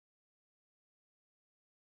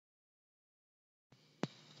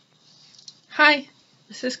Hi,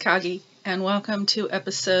 this is Kagi, and welcome to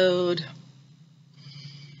episode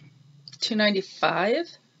 295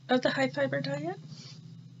 of the High Fiber Diet.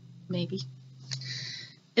 Maybe.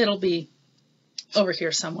 It'll be over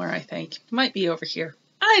here somewhere, I think. Might be over here.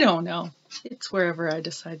 I don't know. It's wherever I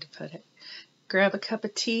decide to put it. Grab a cup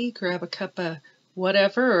of tea, grab a cup of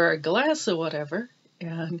whatever, or a glass of whatever,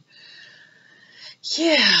 and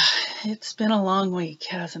yeah, it's been a long week,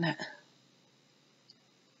 hasn't it?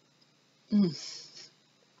 I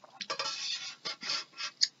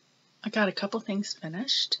got a couple things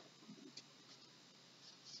finished.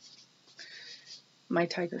 My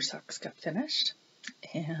tiger socks got finished,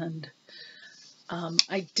 and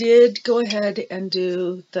I did go ahead and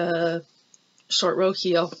do the short row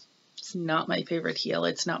heel. It's not my favorite heel.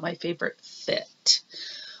 It's not my favorite fit.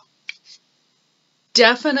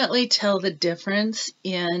 Definitely tell the difference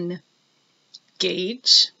in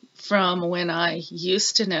gauge from when I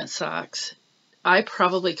used to knit socks. I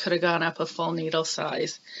probably could have gone up a full needle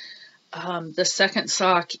size. The second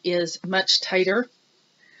sock is much tighter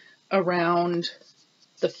around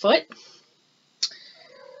the foot,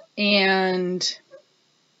 and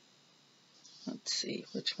let's see,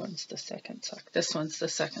 which one's the second sock? This one's the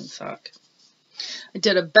second sock. I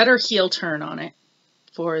did a better heel turn on it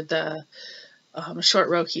for the short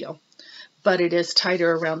row heel, but it is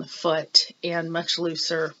tighter around the foot and much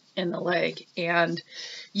looser in the leg. And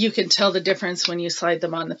you can tell the difference when you slide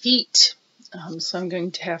them on the feet. So I'm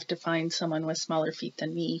going to have to find someone with smaller feet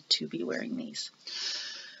than me to be wearing these.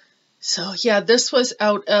 So yeah, this was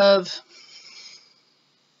out of,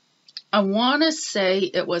 I want to say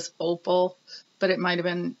it was Opal, but it might have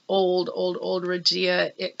been old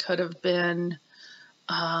Regia. It could have been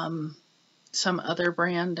some other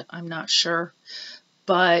brand. I'm not sure,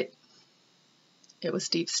 but it was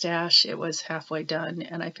Deep Stash. It was halfway done,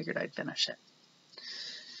 and I figured I'd finish it.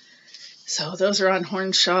 So those are on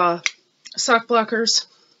Hornshaw sock blockers,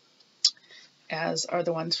 as are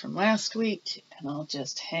the ones from last week. And I'll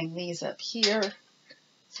just hang these up here.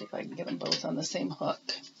 See if I can get them both on the same hook.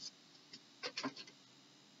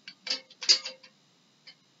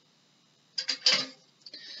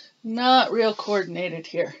 Not real coordinated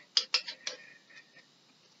here.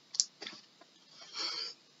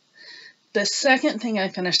 The second thing I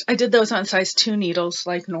finished, I did those on size 2 needles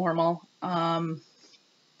like normal.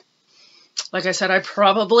 Like I said, I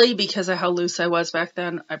probably, because of how loose I was back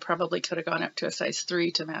then, I probably could have gone up to a size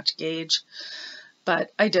 3 to match gauge, but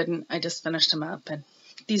I didn't. I just finished them up, and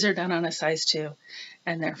these are done on a size 2,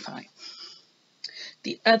 and they're fine.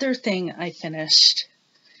 The other thing I finished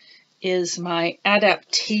is my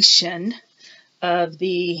adaptation of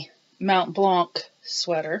the Mont Blanc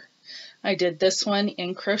sweater. I did this one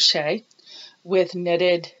in crochet with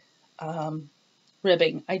knitted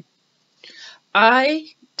ribbing. I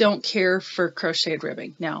don't care for crocheted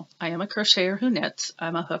ribbing. Now, I am a crocheter who knits.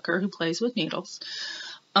 I'm a hooker who plays with needles.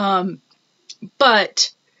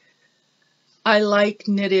 But I like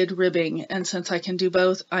knitted ribbing, and since I can do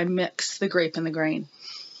both, I mix the grape and the grain.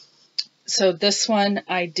 So this one,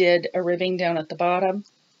 I did a ribbing down at the bottom.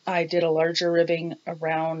 I did a larger ribbing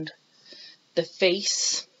around the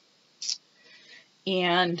face,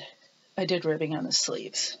 and I did ribbing on the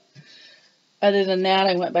sleeves. Other than that,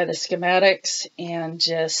 I went by the schematics and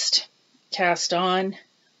just cast on.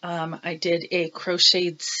 I did a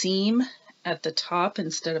crocheted seam at the top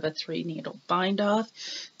instead of a 3-needle bind off.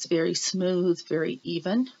 It's very smooth, very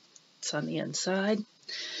even. It's on the inside.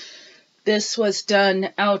 This was done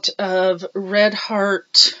out of Red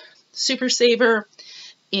Heart Super Saver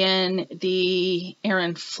in the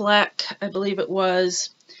Aran Fleck, I believe it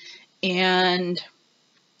was, and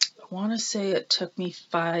I want to say it took me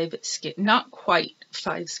 5 skeins, not quite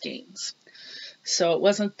 5 skeins. So it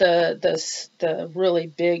wasn't the really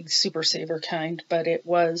big Super Saver kind, but it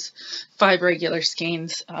was 5 regular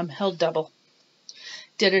skeins, held double.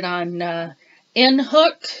 Did it on end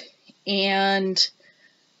hook and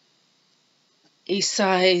a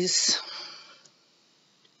size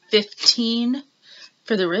 15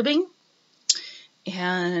 for the ribbing,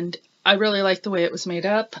 and I really like the way it was made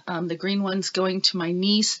up. The green one's going to my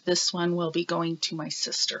niece. This one will be going to my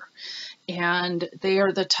sister. And they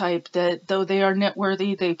are the type that, though they are knit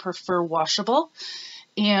worthy, they prefer washable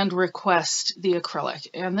and request the acrylic.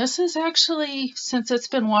 And this is actually, since it's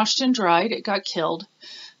been washed and dried, it got killed.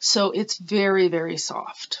 So it's very, very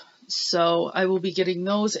soft. So I will be getting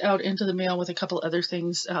those out into the mail with a couple other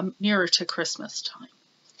things nearer to Christmas time.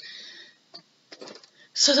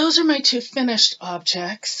 So those are my 2 finished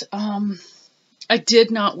objects. I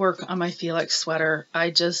did not work on my Felix sweater.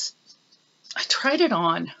 I tried it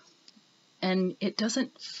on and it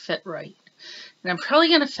doesn't fit right. And I'm probably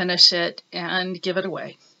going to finish it and give it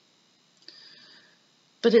away.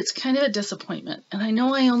 But it's kind of a disappointment. And I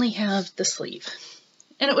know I only have the sleeve.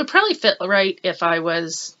 And it would probably fit right if I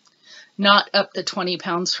was not up the 20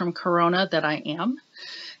 pounds from Corona that I am.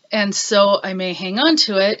 And so I may hang on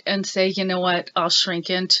to it and say, you know what, I'll shrink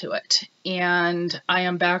into it. And I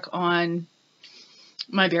am back on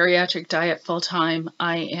my bariatric diet full time.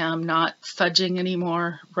 I am not fudging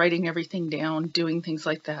anymore, writing everything down, doing things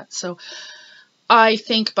like that. So I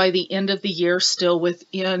think by the end of the year, still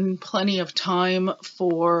within plenty of time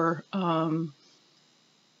for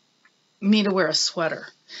me to wear a sweater,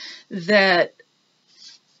 that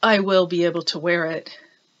I will be able to wear it.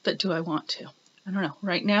 But do I want to? I don't know.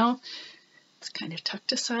 Right now, it's kind of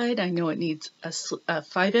tucked aside. I know it needs a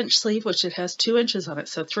 5-inch sleeve, which it has 2 inches on it.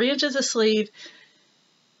 So 3 inches of sleeve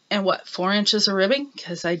and 4 inches of ribbing,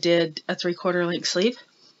 because I did a 3/4 length sleeve.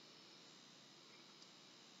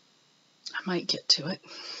 I might get to it,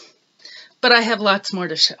 but I have lots more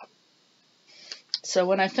to show. So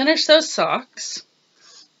when I finish those socks,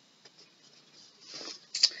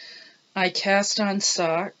 I cast on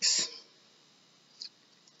socks.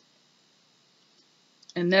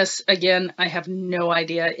 And this, again, I have no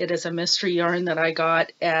idea. It is a mystery yarn that I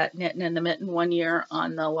got at Knittin' in the Mitten one year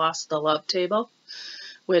on the Lost the Love table,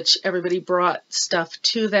 which everybody brought stuff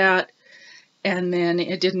to that. And then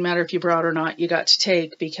it didn't matter if you brought or not, you got to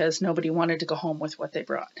take, because nobody wanted to go home with what they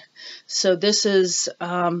brought. So this is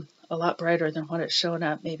a lot brighter than what it's showing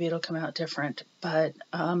up. Maybe it'll come out different, but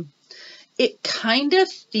it kind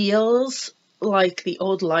of feels like the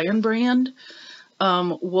old Lion brand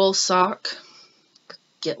wool sock.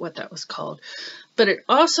 Get what that was called. But it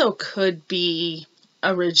also could be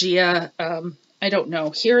a Regia. I don't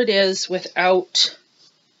know. Here it is without.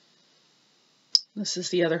 This is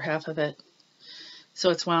the other half of it.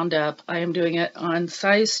 So it's wound up. I am doing it on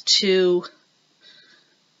size 2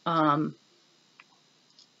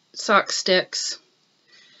 sock sticks.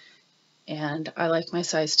 And I like my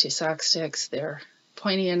size 2 sock sticks. They're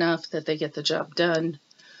pointy enough that they get the job done.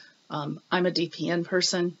 I'm a DPN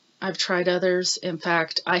person. I've tried others. In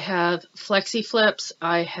fact, I have Flexi Flips.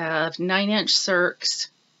 I have 9-inch Circs.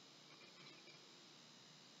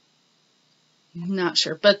 Not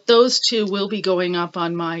sure, but those two will be going up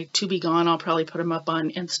on my To Be Gone. I'll probably put them up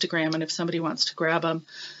on Instagram, and if somebody wants to grab them,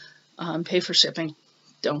 pay for shipping.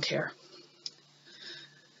 Don't care.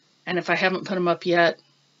 And if I haven't put them up yet,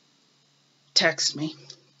 text me.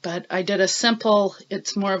 But I did a simple,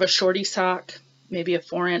 it's more of a shorty sock, maybe a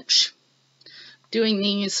 4-inch. Doing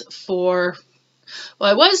these for,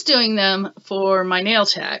 well, I was doing them for my nail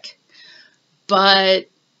tech, but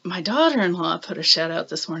my daughter-in-law put a shout out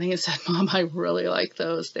this morning and said, Mom, I really like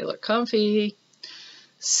those. They look comfy.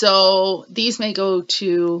 So these may go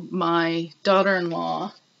to my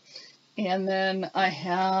daughter-in-law. And then I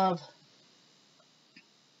have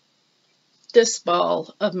this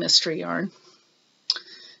ball of mystery yarn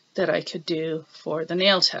that I could do for the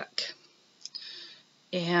nail tech.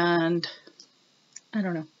 And I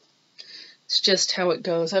don't know. It's just how it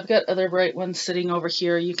goes. I've got other bright ones sitting over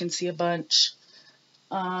here. You can see a bunch.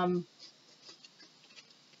 Got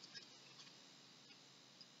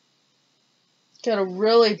a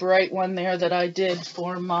really bright one there that I did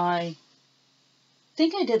for my, I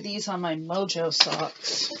think I did these on my Mojo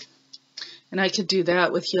socks. And I could do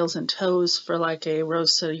that with heels and toes for like a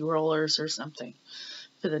Rose City Rollers or something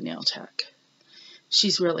for the nail tech.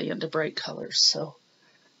 She's really into bright colors, so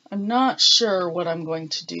I'm not sure what I'm going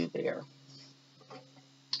to do there.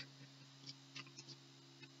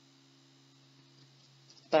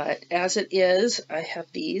 But as it is, I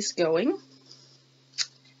have these going.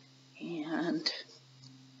 And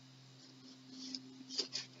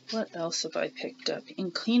what else have I picked up?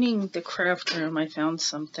 In cleaning the craft room, I found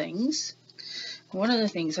some things. One of the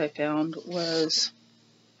things I found was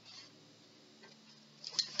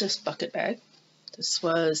this bucket bag. This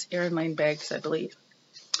was Erin Lane Bags, I believe.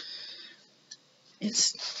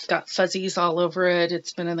 It's got fuzzies all over it.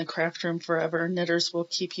 It's been in the craft room forever. Knitters will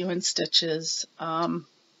keep you in stitches.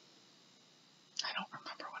 I don't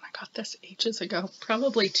remember when I got this ages ago.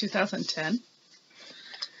 Probably 2010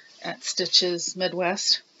 at Stitches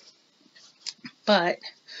Midwest. But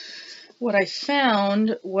what I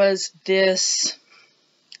found was this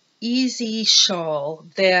easy shawl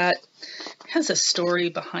that has a story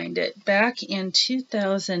behind it. Back in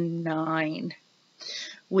 2009,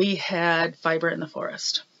 we had Fiber in the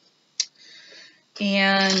Forest.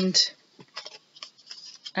 And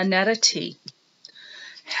Annetta T.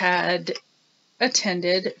 had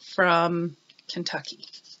attended from Kentucky.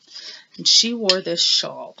 And she wore this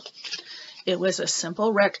shawl. It was a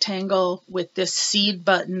simple rectangle with this seed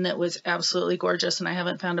button that was absolutely gorgeous, and I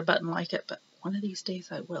haven't found a button like it, but one of these days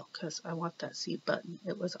I will, because I want that seed button.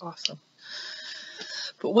 It was awesome.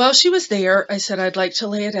 But while she was there, I said I'd like to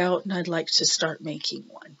lay it out and I'd like to start making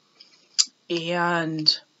one.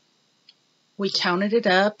 And we counted it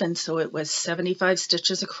up, and so it was 75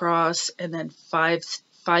 stitches across, and then five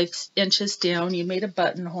inches down you made a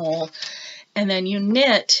buttonhole, and then you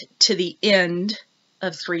knit to the end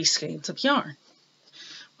of 3 skeins of yarn.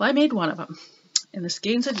 Well, I made one of them, and the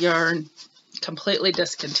skeins of yarn completely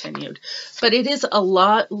discontinued. But it is a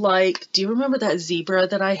lot like, do you remember that zebra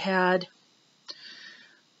that I had?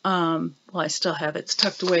 Well, I still have it. It's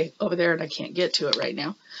tucked away over there, and I can't get to it right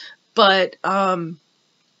now. But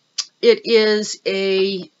it is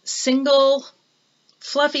a single,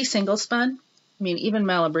 fluffy single spun. I mean, even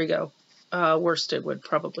Malabrigo worsted would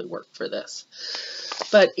probably work for this.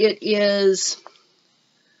 But it is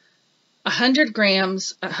 100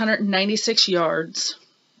 grams, 196 yards,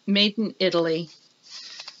 made in Italy.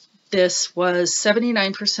 This was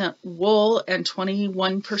 79% wool and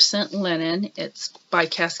 21% linen. It's by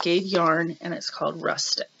Cascade Yarn, and it's called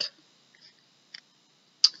Rustic.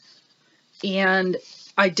 And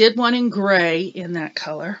I did one in gray in that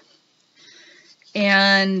color.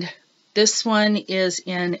 And this one is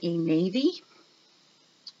in a navy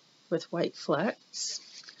with white flecks.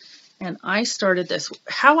 And I started this,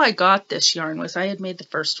 how I got this yarn was I had made the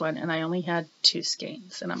first one and I only had 2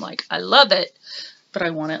 skeins. And I'm like, I love it, but I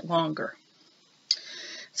want it longer.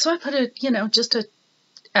 So I put it, just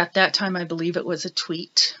at that time, I believe it was a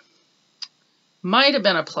tweet. Might have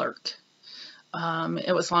been a plurk.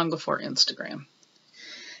 It was long before Instagram.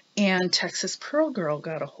 And Texas Pearl Girl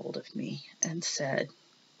got a hold of me and said,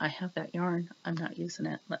 I have that yarn. I'm not using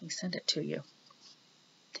it. Let me send it to you.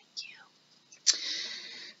 Thank you.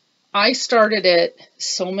 I started it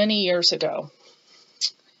so many years ago.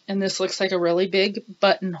 And this looks like a really big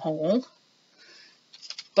buttonhole.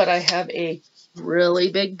 But I have a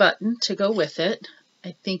really big button to go with it.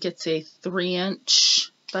 I think it's a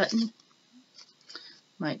 3-inch button.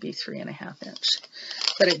 Might be 3.5 inch.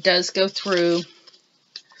 But it does go through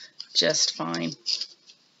just fine.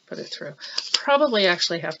 Put it through. Probably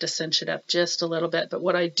actually have to cinch it up just a little bit, but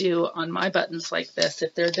what I do on my buttons like this,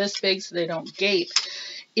 if they're this big so they don't gape,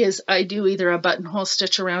 is I do either a buttonhole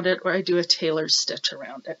stitch around it or I do a tailor's stitch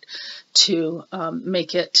around it to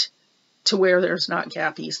make it to where there's not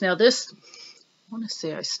gappies. Now this, I want to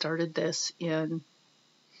say I started this in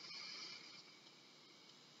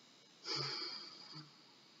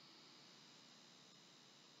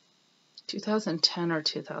 2010 or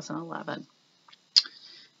 2011.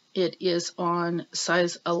 It is on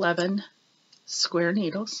size 11 square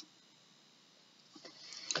needles.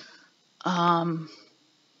 My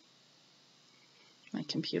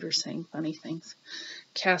computer's saying funny things.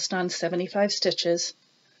 Cast on 75 stitches.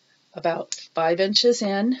 About 5 inches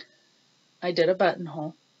in, I did a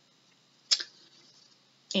buttonhole.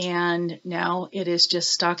 And now it is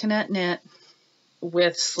just stockinette knit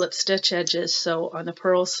with slip stitch edges. So on the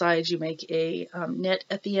purl side, you make a knit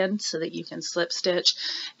at the end so that you can slip stitch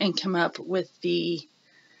and come up with the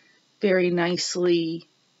very nicely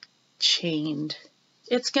chained.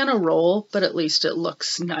 It's gonna roll, but at least it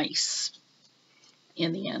looks nice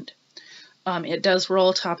in the end. It does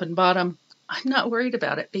roll top and bottom. I'm not worried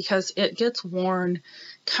about it because it gets worn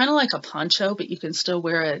kind of like a poncho, but you can still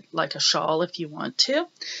wear it like a shawl if you want to.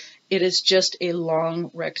 It is just a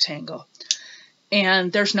long rectangle.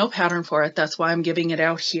 And there's no pattern for it. That's why I'm giving it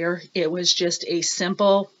out here. It was just a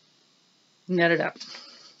simple knit it up.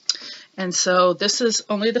 And so this is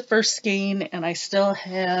only the first skein, and I still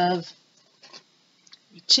have,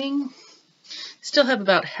 still have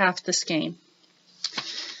about half the skein.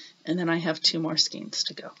 And then I have 2 more skeins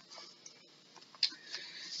to go.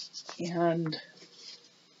 And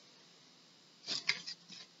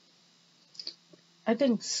I've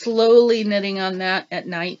been slowly knitting on that at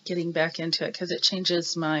night, getting back into it because it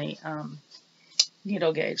changes my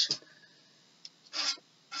needle gauge.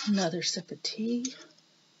 Another sip of tea.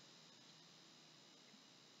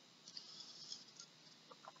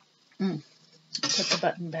 Put the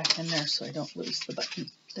button back in there so I don't lose the button.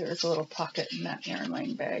 There is a little pocket in that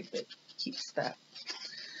airline bag that keeps that.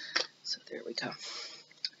 So there we go.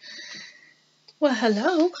 Well,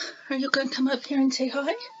 hello. Are you going to come up here and say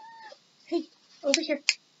hi? Hey, over here.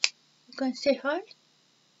 You going to say hi?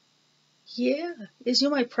 Yeah. Is you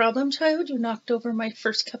my problem child? You knocked over my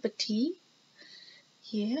first cup of tea?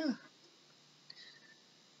 Yeah.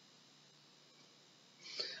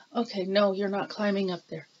 Okay, no, you're not climbing up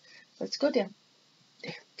there. Let's go down.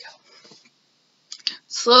 There we go.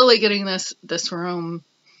 Slowly getting this room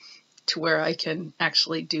to where I can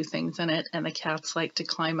actually do things in it, and the cats like to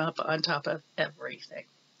climb up on top of everything.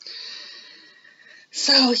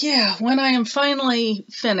 So yeah, when I am finally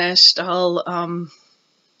finished, I'll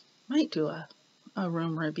might do a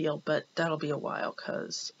room reveal, but that'll be a while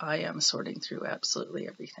because I am sorting through absolutely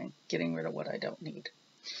everything, getting rid of what I don't need.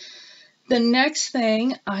 The next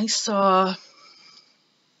thing I saw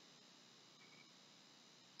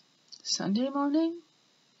Sunday morning.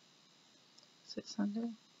 Is it Sunday?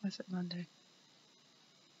 Or is it Monday?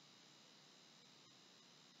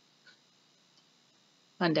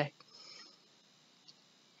 Monday.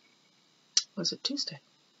 Was it Tuesday?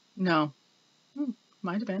 No.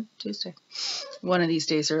 Might have been Tuesday. One of these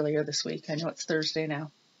days earlier this week. I know it's Thursday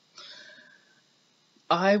now.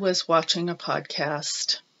 I was watching a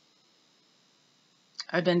podcast.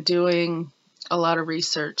 I've been doing a lot of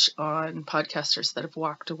research on podcasters that have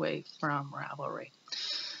walked away from Ravelry.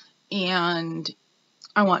 And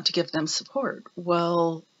I want to give them support.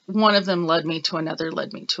 Well, one of them led me to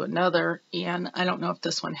another, and I don't know if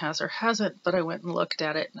this one has or hasn't, but I went and looked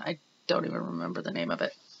at it, and I don't even remember the name of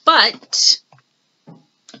it. But,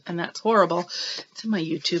 and that's horrible, it's in my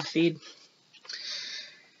YouTube feed.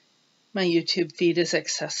 My YouTube feed is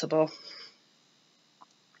accessible.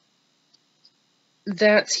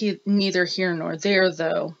 That's neither here nor there,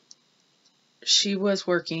 though. She was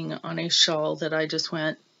working on a shawl that I just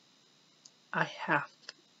went, I have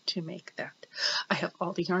to make that. I have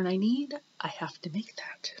all the yarn I need. I have to make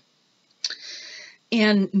that.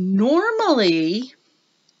 And normally,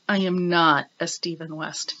 I am not a Stephen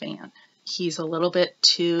West fan. He's a little bit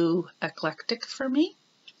too eclectic for me.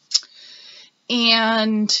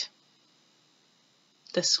 And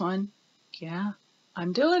this one, yeah,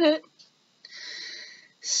 I'm doing it.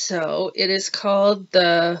 So it is called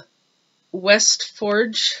the West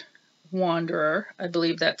Forge Wanderer. I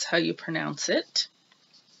believe that's how you pronounce it.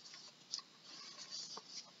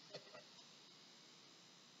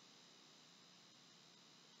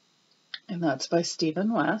 And that's by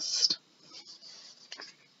Stephen West.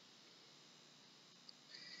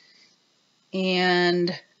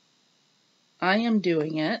 And I am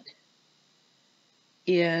doing it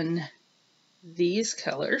in these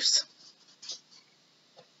colors.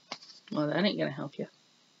 Well, that ain't going to help you.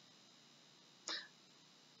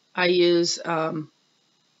 I use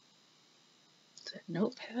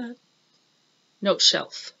Notepad? Note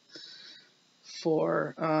Shelf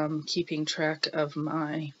for keeping track of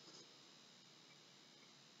my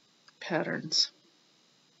patterns.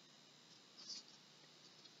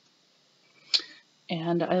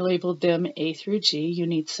 And I labeled them A through G. You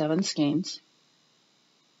need 7 skeins.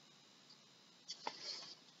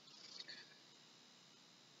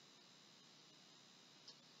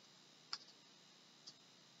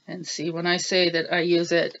 And see, when I say that I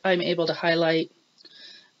use it, I'm able to highlight.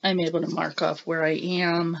 I'm able to mark off where I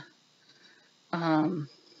am.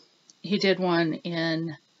 He did one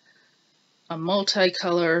in a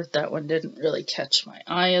multicolor. That one didn't really catch my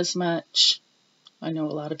eye as much. I know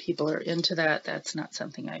a lot of people are into that. That's not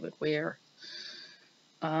something I would wear.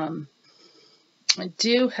 I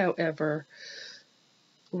do, however,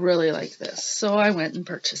 really like this. So I went and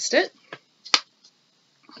purchased it.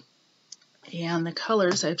 And the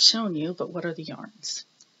colors I've shown you, but what are the yarns?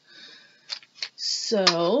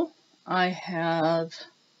 So I have,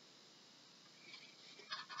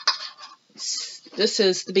 this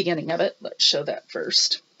is the beginning of it. Let's show that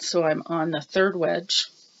first. So I'm on the 3rd wedge.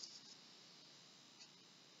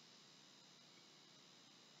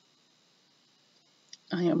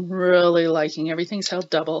 I am really liking, everything's held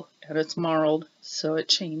double and it's marled, so it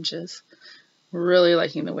changes. Really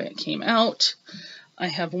liking the way it came out. I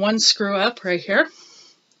have 1 screw up right here,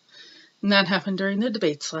 and that happened during the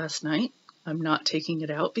debates last night. I'm not taking it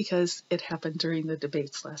out because it happened during the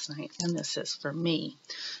debates last night, and this is for me.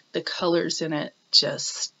 The colors in it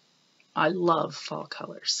just, I love fall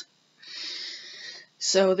colors.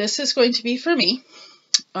 So this is going to be for me.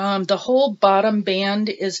 The whole bottom band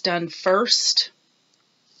is done first,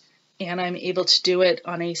 and I'm able to do it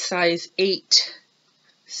on a size 8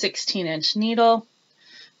 16-inch needle,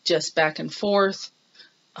 just back and forth.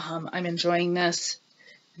 I'm enjoying this.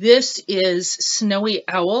 This is Snowy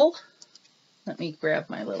Owl. Let me grab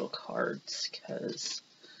my little cards because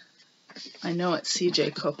I know it's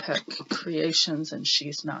CJ Kopek Creations and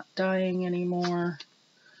she's not dying anymore.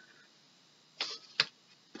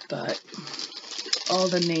 But all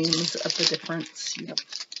the names of the difference, yep.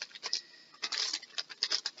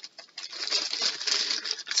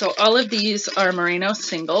 So all of these are merino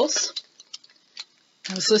singles.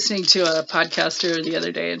 I was listening to a podcaster the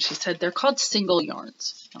other day and she said they're called single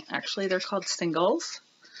yarns. No, actually they're called singles.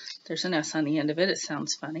 There's an S on the end of it. It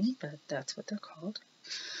sounds funny, but that's what they're called.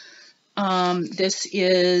 This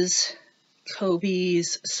is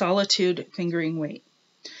Kobe's Solitude Fingering Weight.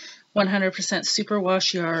 100%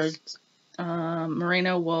 superwash yards,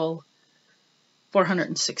 merino wool,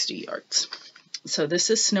 460 yards. So this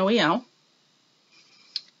is Snowy Owl.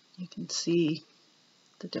 You can see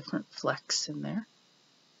the different flecks in there.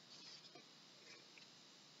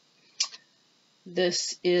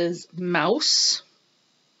 This is Mouse.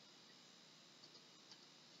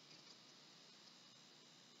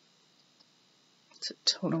 It's a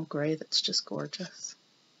tonal gray that's just gorgeous.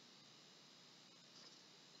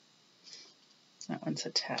 That one's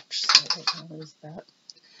attached, so I don't lose that.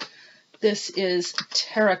 This is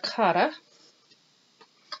Terracotta.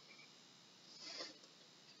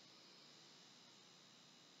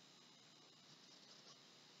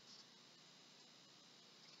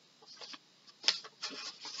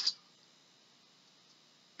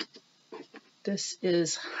 This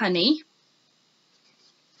is Honey.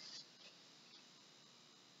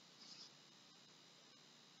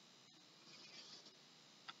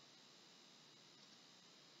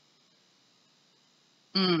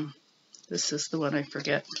 This is the one I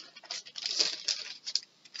forget.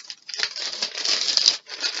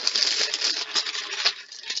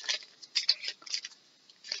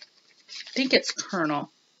 I think it's Kernel.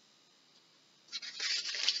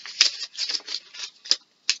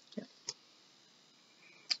 Yep.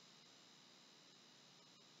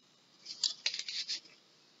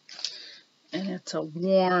 And it's a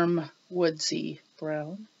warm, woodsy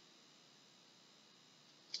brown.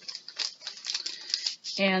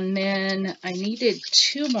 And then I needed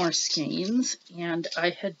 2 more skeins, and I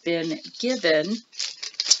had been given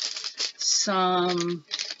some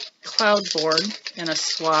Cloudborn in a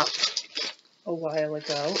swap a while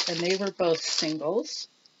ago, and they were both singles.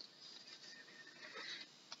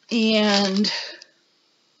 And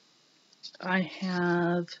I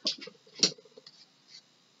have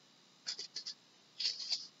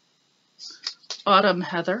Autumn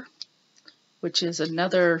Heather, which is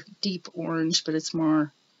another deep orange, but it's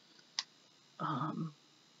more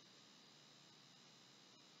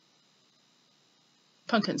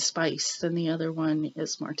pumpkin spice than the other one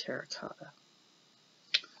is more terracotta.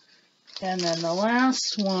 And then the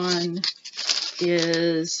last one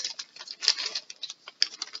is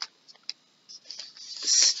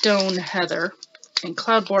Stone Heather. And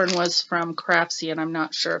Cloudborn was from Craftsy, and I'm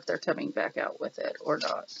not sure if they're coming back out with it or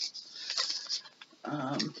not.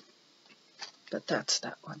 But that's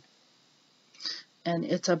that one. And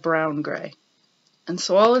it's a brown gray. And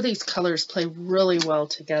so all of these colors play really well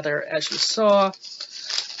together, as you saw.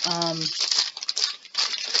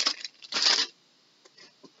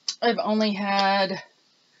 I've only had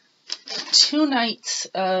 2 nights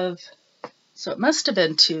of, so it must have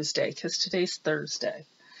been Tuesday because today's Thursday.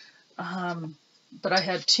 But I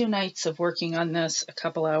had 2 nights of working on this, a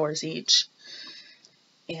couple hours each,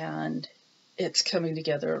 and it's coming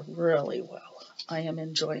together really well. I am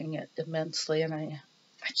enjoying it immensely, and I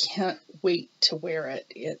can't wait to wear it.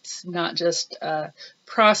 It's not just a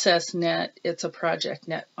process net, it's a project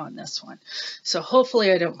net on this one. So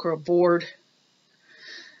hopefully I don't grow bored.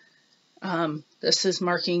 This is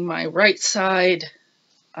marking my right side.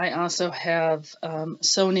 I also have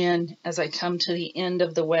sewn in, as I come to the end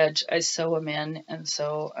of the wedge, I sew them in, and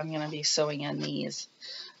so I'm going to be sewing in these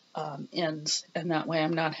ends, and that way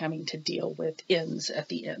I'm not having to deal with ends at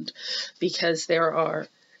the end, because there are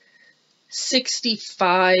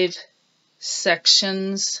 65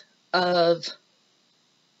 sections of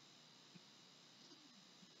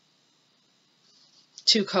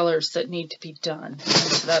 2 colors that need to be done. And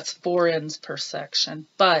so that's 4 ends per section.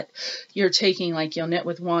 But you're taking, like, you'll knit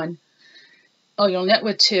with 1, you'll knit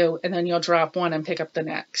with 2, and then you'll drop 1 and pick up the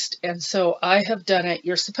next. And so I have done it.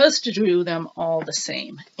 You're supposed to do them all the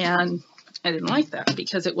same. And I didn't like that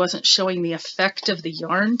because it wasn't showing the effect of the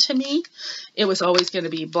yarn to me. It was always going to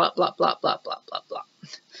be blah, blah, blah, blah, blah, blah, blah.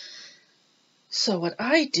 So what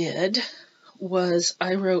I did was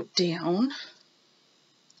I wrote down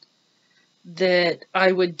that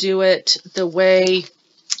I would do it the way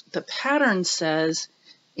the pattern says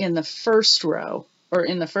in the first row, or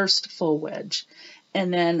in the first full wedge,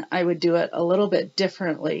 and then I would do it a little bit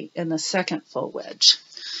differently in the second full wedge.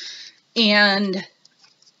 And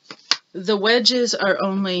the wedges are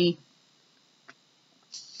only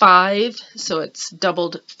 5, so it's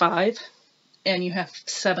doubled 5, and you have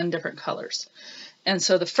 7 different colors. And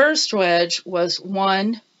so the first wedge was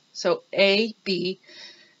 1, so A, B,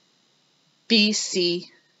 B, C,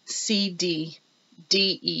 C, D,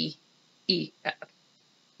 D, E, E, F,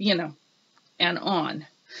 you know, and on.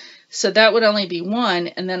 So that would only be one,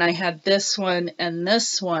 and then I had this one and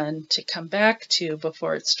this one to come back to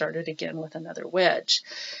before it started again with another wedge.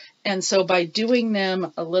 And so by doing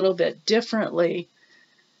them a little bit differently,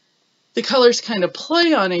 the colors kind of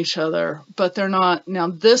play on each other, but they're not. Now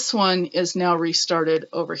this one is now restarted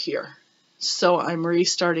over here. So I'm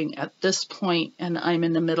restarting at this point, and I'm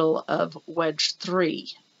in the middle of wedge 3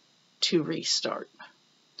 to restart.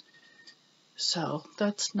 So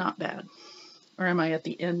that's not bad. Or am I at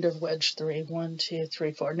the end of wedge 3? 1, 2,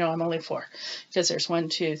 3, 4. No, I'm only 4, because there's 1,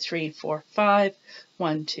 2, 3, 4, 5.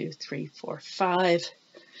 1, 2, 3, 4, 5.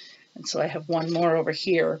 And so I have one more over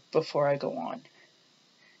here before I go on.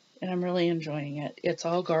 And I'm really enjoying it. It's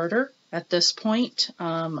all garter at this point.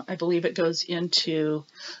 I believe it goes into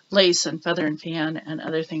lace and feather and fan and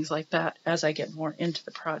other things like that as I get more into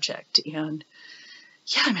the project. And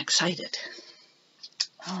yeah, I'm excited.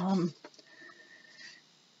 I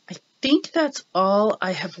think that's all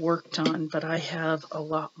I have worked on, but I have a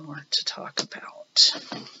lot more to talk about.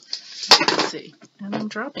 Let's see. And I'm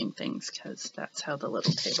dropping things because that's how the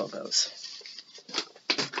little table goes.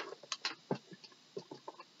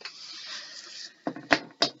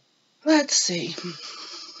 Let's see.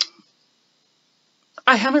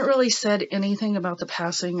 I haven't really said anything about the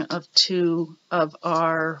passing of 2 of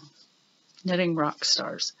our knitting rock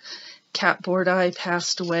stars. Kat Bordai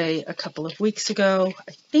passed away a couple of weeks ago.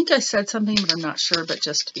 I think I said something, but I'm not sure, but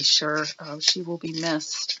just to be sure, she will be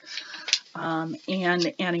missed. And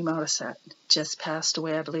Annie Modisette just passed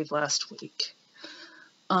away, I believe, last week.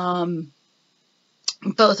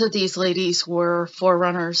 Both of these ladies were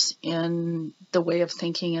forerunners in the way of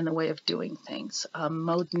thinking and the way of doing things.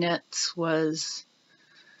 Maude Knits was...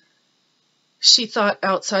 She thought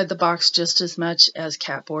outside the box just as much as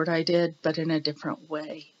Kat Bordai did, but in a different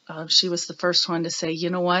way. She was the first one to say, you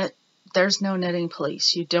know what, there's no knitting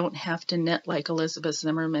police. You don't have to knit like Elizabeth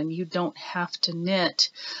Zimmerman. You don't have to knit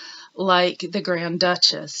like the Grand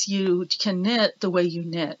Duchess. You can knit the way you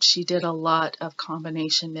knit. She did a lot of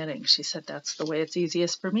combination knitting. She said, that's the way it's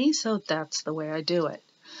easiest for me, so that's the way I do it.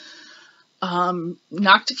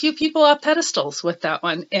 Knocked a few people off pedestals with that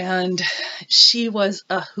one, and she was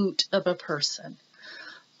a hoot of a person.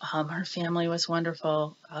 Her family was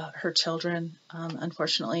wonderful. Her children,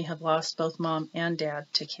 unfortunately, have lost both mom and dad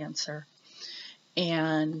to cancer.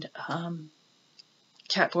 And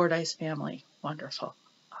Kat Bordai's family, wonderful.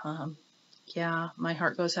 Yeah, my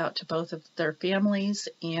heart goes out to both of their families.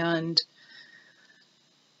 And,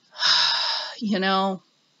 you know,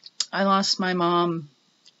 I lost my mom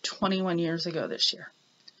 21 years ago this year.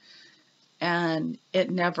 And it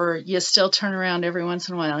never, you still turn around every once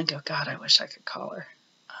in a while and go, God, I wish I could call her.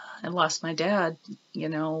 I lost my dad, you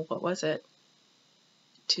know, what was it,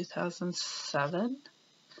 2007?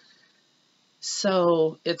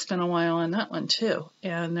 So it's been a while on that one too.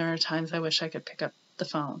 And there are times I wish I could pick up the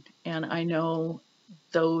phone. And I know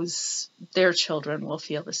their children will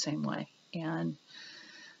feel the same way. And,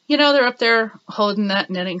 you know, they're up there holding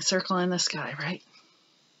that knitting circle in the sky, right?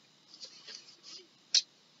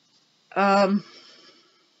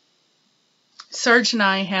 Serge and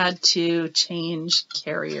I had to change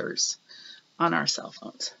carriers on our cell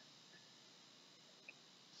phones.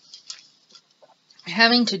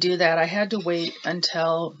 Having to do that, I had to wait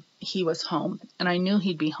until he was home, and I knew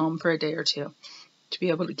he'd be home for a day or two to be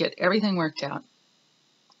able to get everything worked out.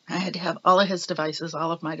 I had to have all of his devices,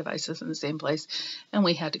 all of my devices in the same place, and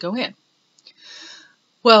we had to go in.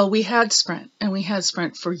 Well, we had Sprint, and we had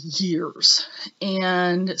Sprint for years,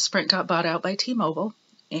 and Sprint got bought out by T-Mobile.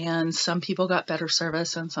 And some people got better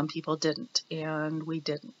service and some people didn't, and we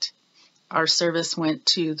didn't. Our service went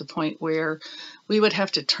to the point where we would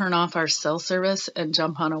have to turn off our cell service and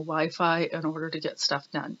jump on a Wi-Fi in order to get stuff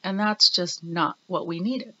done. And that's just not what we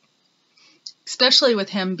needed, especially with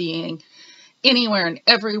him being anywhere and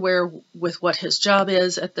everywhere with what his job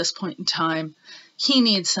is at this point in time. He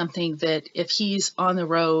needs something that if he's on the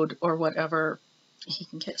road or whatever, he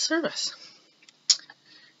can get service.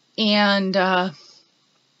 And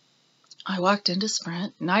I walked into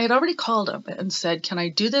Sprint, and I had already called him and said, can I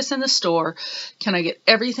do this in the store? Can I get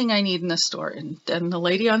everything I need in the store? And then the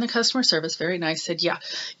lady on the customer service, very nice, said, yeah,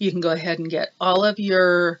 you can go ahead and get all of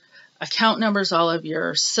your account numbers, all of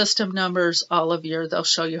your system numbers, they'll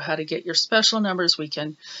show you how to get your special numbers. We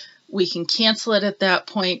can cancel it at that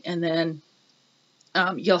point, and then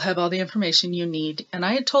you'll have all the information you need. And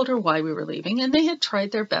I had told her why we were leaving, and they had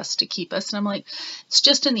tried their best to keep us. And I'm like, it's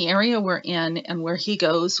just in the area we're in and where he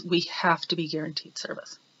goes, we have to be guaranteed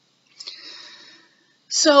service.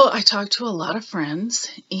 So I talked to a lot of friends,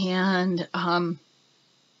 and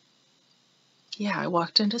yeah, I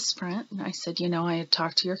walked into Sprint and I said, you know, I had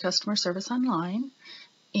talked to your customer service online,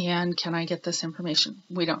 And can I get this information?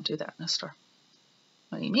 We don't do that in a store.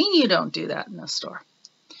 What do you mean you don't do that in a store?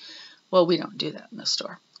 Well, we don't do that in the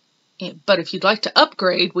store. But if you'd like to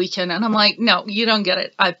upgrade, we can. And I'm like, no, you don't get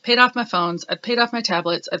it. I've paid off my phones. I've paid off my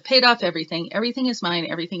tablets. I've paid off everything. Everything is mine.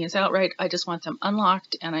 Everything is outright. I just want them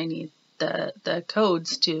unlocked, and I need the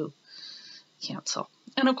codes to cancel.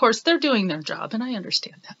 And of course, they're doing their job, and I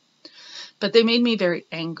understand that. But they made me very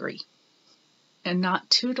angry. And not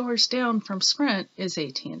 2 doors down from Sprint is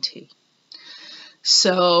AT&T.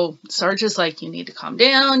 So Sarge is like, you need to calm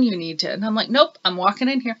down. You need to. And I'm like, nope, I'm walking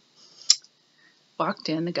in here. Walked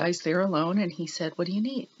in, the guy's there alone, and he said, what do you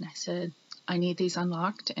need? And I said, I need these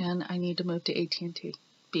unlocked, and I need to move to AT&T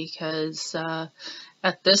because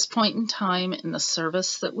at this point in time in the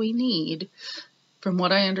service that we need, from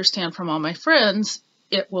what I understand from all my friends,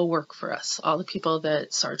 it will work for us. All the people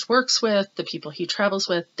that Sarge works with, the people he travels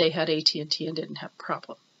with, they had AT&T and didn't have a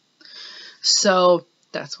problem. So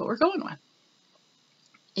that's what we're going with.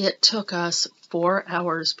 It took us 4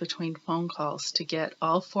 hours between phone calls to get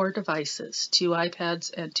all 4 devices, 2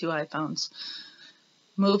 iPads and 2 iPhones,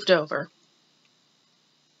 moved over.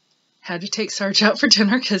 Had to take Sarge out for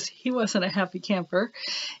dinner because he wasn't a happy camper.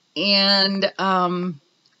 And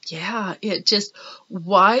yeah, it just,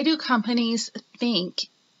 why do companies think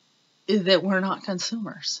that we're not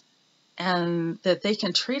consumers and that they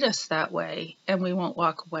can treat us that way and we won't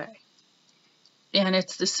walk away? And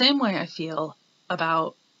it's the same way I feel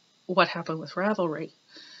about what happened with Ravelry.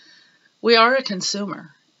 We are a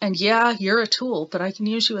consumer, and yeah, you're a tool, but I can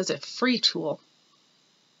use you as a free tool.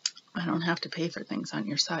 I don't have to pay for things on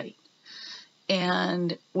your site.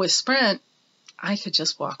 And with Sprint, I could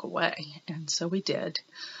just walk away, and so we did.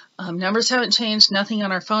 Numbers haven't changed. Nothing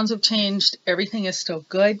on our phones have changed. Everything is still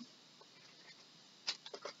good.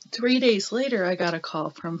 3 days later, I got a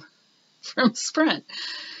call from Sprint.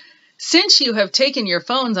 Since you have taken your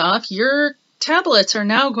phones off, your tablets are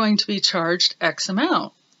now going to be charged X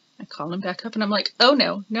amount. I called him back up and I'm like, oh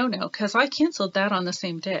no, because I canceled that on the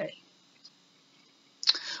same day.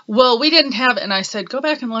 Well, we didn't have, and I said, go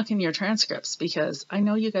back and look in your transcripts because I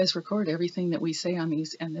know you guys record everything that we say on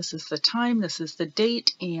these, and this is the time, this is the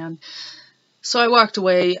date, and so I walked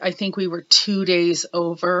away. I think we were 2 days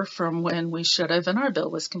over from when we should have, and our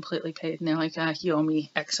bill was completely paid, and they're like, you owe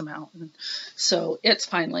me X amount, and so it's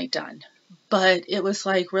finally done. But it was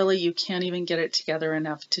like, really, you can't even get it together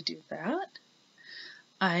enough to do that?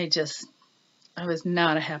 I was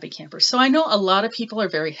not a happy camper. So I know a lot of people are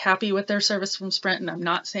very happy with their service from Sprint, and I'm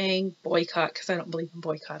not saying boycott because I don't believe in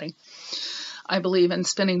boycotting. I believe in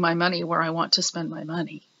spending my money where I want to spend my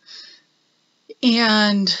money.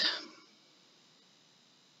 And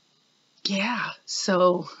yeah,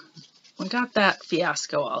 so we got that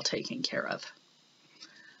fiasco all taken care of.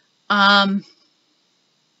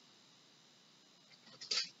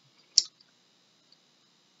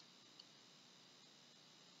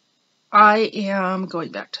 I am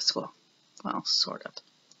going back to school. Well, sort of.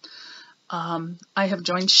 I have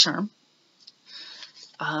joined SHRM,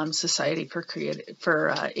 Society for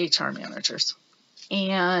HR Managers.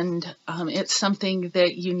 And it's something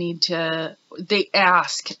that you need to, they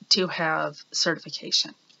ask to have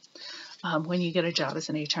certification. When you get a job as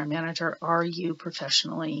an HR manager, are you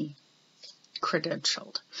professionally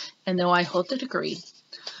credentialed? And though I hold the degree,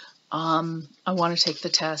 I want to take the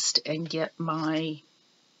test and get my,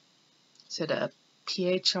 is it a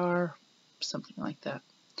PHR, something like that,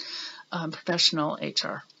 professional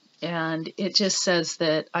HR. And it just says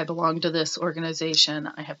that I belong to this organization,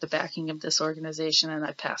 I have the backing of this organization, and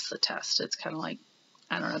I passed the test. It's kind of like,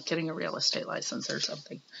 I don't know, getting a real estate license or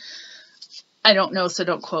something. I don't know, so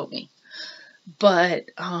don't quote me. But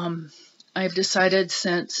I've decided,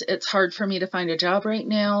 since it's hard for me to find a job right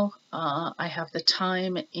now, I have the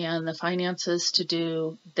time and the finances to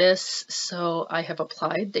do this, so I have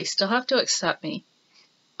applied. They still have to accept me.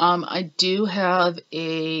 I do have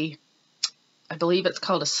I believe it's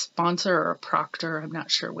called a sponsor or a proctor, I'm not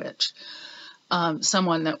sure which.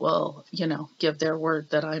 Someone that will, give their word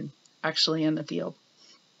that I'm actually in the field.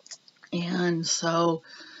 And so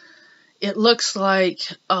it looks like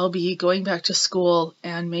I'll be going back to school,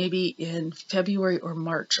 and maybe in February or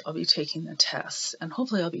March I'll be taking the tests, and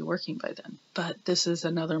hopefully I'll be working by then. But this is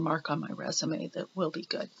another mark on my resume that will be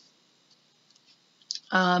good.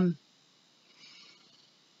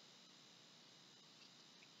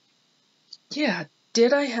 Yeah,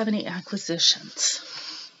 did I have any acquisitions?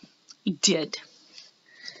 I did.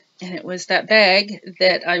 And it was that bag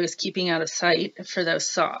that I was keeping out of sight for those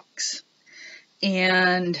socks.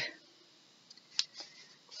 And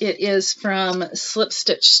it is from Slip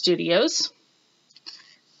Stitch Studios.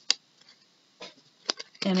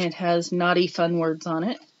 and it has naughty fun words on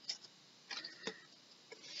it.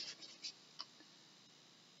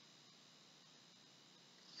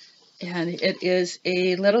 And it is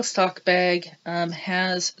a little sock bag,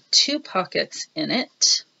 has 2 pockets in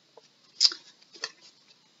it.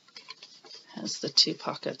 Has the 2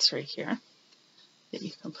 pockets right here that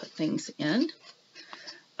you can put things in.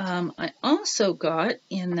 I also got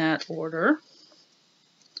in that order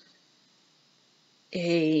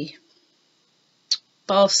a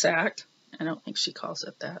ball sack. I don't think she calls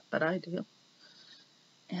it that, but I do.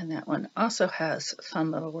 And that one also has fun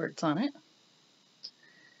little words on it.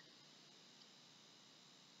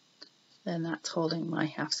 And that's holding my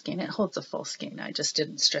half skein. It holds a full skein. I just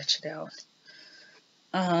didn't stretch it out.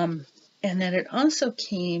 And then it also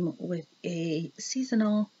came with a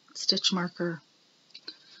seasonal stitch marker,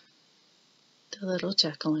 the little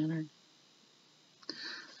jack-o'-lantern.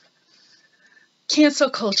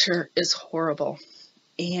 Cancel culture is horrible.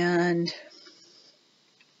 And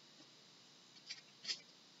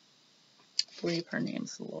I believe her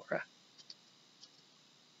name's Laura.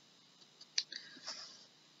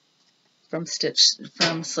 From Slip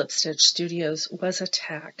Stitch Studios was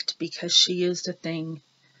attacked because she used a thing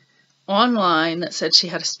online that said she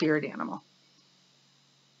had a spirit animal.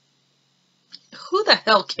 Who the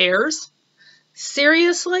hell cares?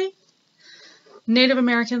 Seriously? Native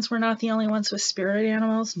Americans were not the only ones with spirit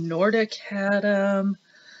animals. Nordic had them.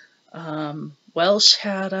 Welsh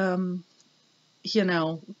had them. You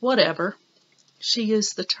know, whatever. She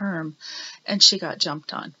used the term and she got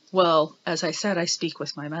jumped on. Well, as I said, I speak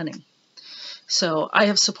with my money. So I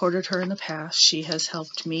have supported her in the past. She has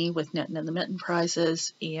helped me with Knitting in the Mitten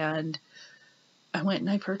prizes, and I went and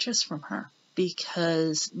I purchased from her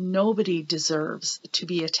because nobody deserves to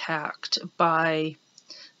be attacked by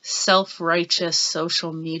self-righteous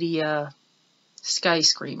social media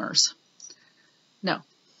skyscreamers. No.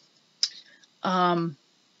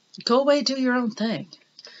 Go away, do your own thing.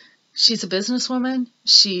 She's a businesswoman.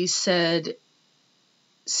 She said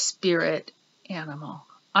spirit animal.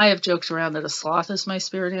 I have joked around that a sloth is my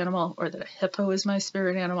spirit animal or that a hippo is my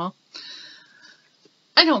spirit animal.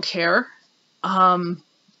 I don't care. I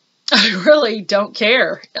really don't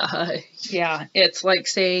care. Yeah, it's like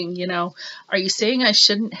saying, you know, are you saying I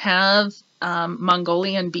shouldn't have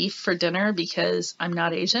Mongolian beef for dinner because I'm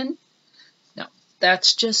not Asian? No,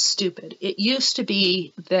 that's just stupid. It used to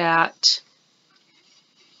be that,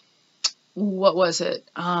 what was it?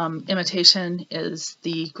 Imitation is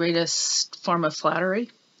the greatest form of flattery.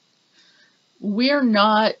 We're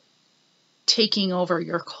not taking over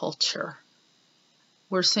your culture.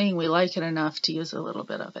 We're saying we like it enough to use a little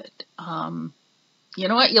bit of it. You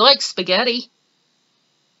know what? You like spaghetti.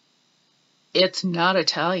 It's not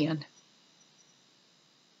Italian.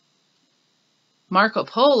 Marco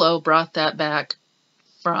Polo brought that back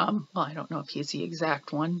from, well, I don't know if he's the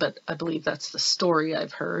exact one, but I believe that's the story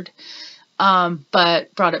I've heard.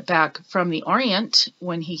 But brought it back from the Orient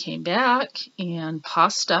when he came back, and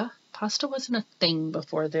pasta. Pasta wasn't a thing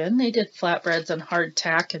before then. They did flatbreads and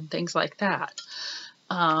hardtack and things like that.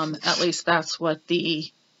 At least that's what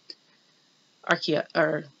the are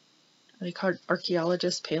they called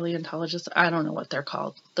archaeologists, paleontologists? I don't know what they're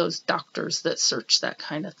called. Those doctors that search that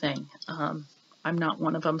kind of thing. I'm not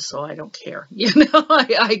one of them, so I don't care. You know,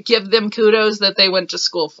 I give them kudos that they went to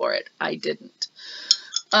school for it. I didn't.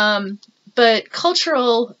 But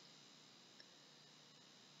cultural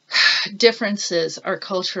differences are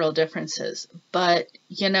cultural differences. But,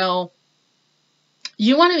 you know,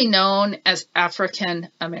 you want to be known as African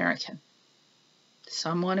American.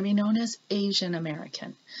 Some want to be known as Asian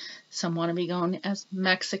American. Some want to be known as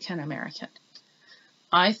Mexican American.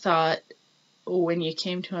 I thought when you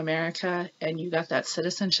came to America and you got that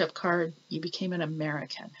citizenship card, you became an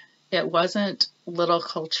American. It wasn't little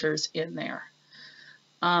cultures in there.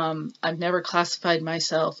 I've never classified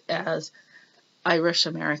myself as Irish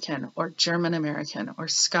American or German American or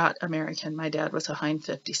Scot American. My dad was a Hein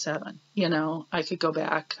 57. You know, I could go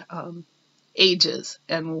back ages,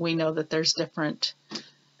 and we know that there's different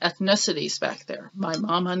ethnicities back there. My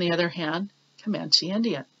mom, on the other hand, Comanche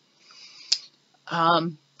Indian.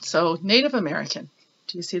 So Native American.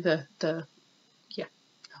 Do you see the yeah.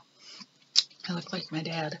 I look like my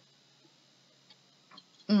dad.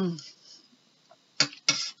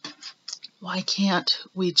 Why can't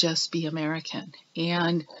we just be American?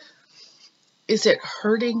 And is it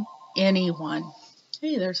hurting anyone?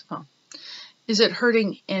 Hey, there's a phone. Is it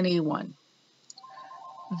hurting anyone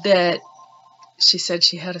that she said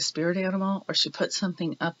she had a spirit animal, or she put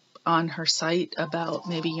something up on her site about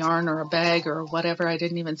maybe yarn or a bag or whatever? I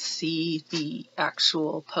didn't even see the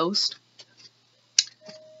actual post.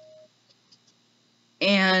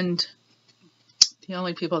 And the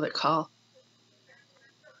only people that call,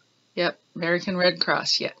 yep, American Red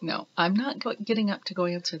Cross. Yeah, no, I'm not getting up to go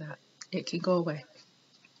answer that. It can go away.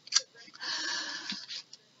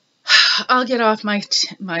 I'll get off my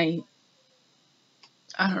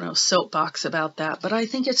I don't know, soapbox about that, but I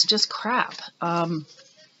think it's just crap.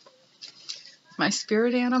 My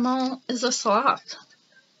spirit animal is a sloth.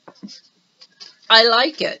 I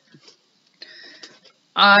like it.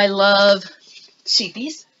 I love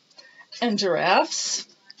sheepies and giraffes.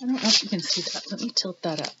 I don't know if you can see that. Let me tilt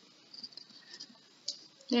that up.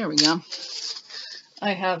 There we go.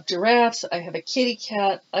 I have giraffes. I have a kitty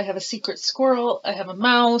cat. I have a secret squirrel. I have a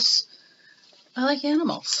mouse. I like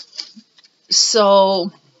animals.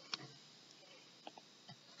 So,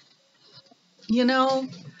 you know,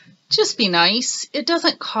 just be nice. It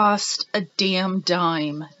doesn't cost a damn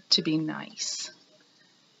dime to be nice.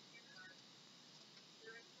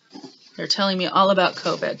 They're telling me all about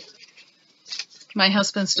COVID. My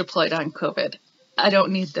husband's deployed on COVID. I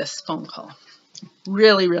don't need this phone call.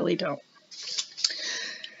 Really, really don't.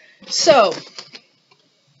 So,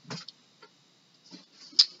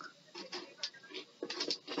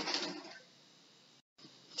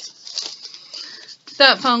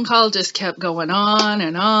 that phone call just kept going on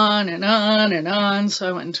and on and on and on, so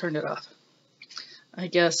I went and turned it off. I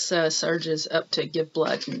guess Sarge is up to give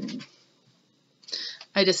blood, and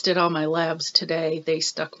I just did all my labs today. They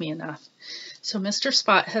stuck me enough. So Mr.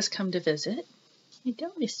 Spot has come to visit. You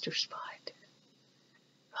don't, Mr. Spot?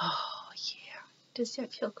 Oh, yeah. Does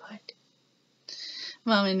that feel good?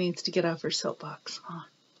 Mommy needs to get off her soapbox, huh?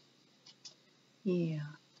 Yeah.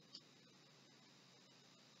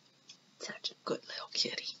 Such a good little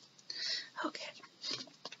kitty. Okay.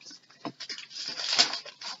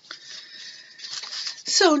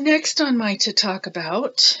 So next on my to talk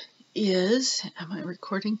about is, am I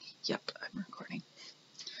recording? Yep, I'm recording.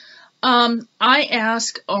 I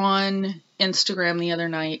asked on Instagram the other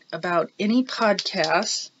night about any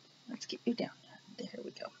podcasts. Let's get you down. There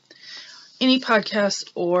we go. Any podcasts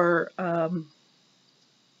or,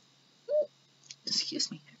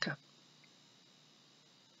 excuse me, hiccup.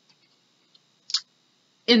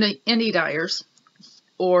 Indie dyers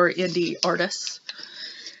or indie artists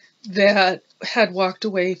that had walked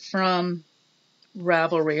away from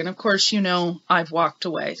Ravelry. And of course, you know, I've walked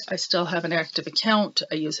away. I still have an active account.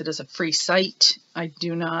 I use it as a free site. I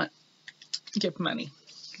do not give money.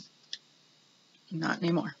 Not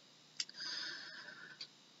anymore.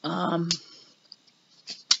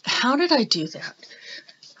 How did I do that?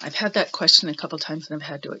 I've had that question a couple times and I've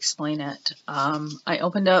had to explain it. I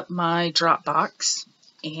opened up my Dropbox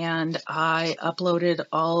and I uploaded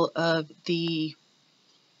all of the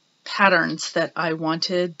patterns that I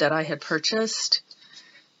wanted that I had purchased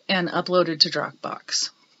and uploaded to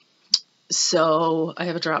Dropbox. So I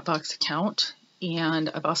have a Dropbox account and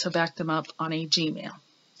I've also backed them up on a Gmail.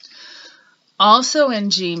 Also in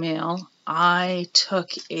Gmail, I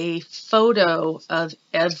took a photo of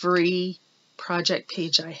every project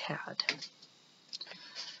page I had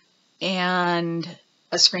and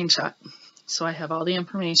a screenshot. So I have all the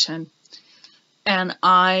information and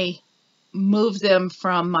I moved them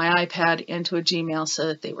from my iPad into a Gmail so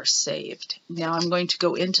that they were saved. Now I'm going to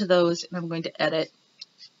go into those and I'm going to edit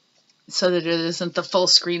so that it isn't the full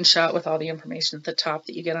screenshot with all the information at the top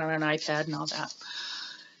that you get on an iPad and all that.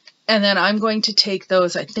 And then I'm going to take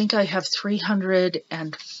those. I think I have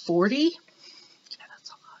 340. Yeah, that's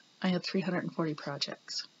a lot. I have 340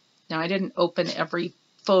 projects. Now I didn't open every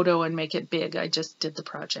photo and make it big. I just did the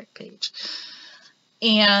project page.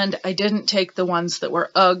 And I didn't take the ones that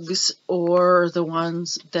were Uggs or the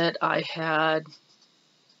ones that I had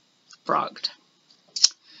frogged.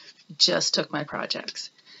 Just took my projects.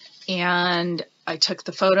 And I took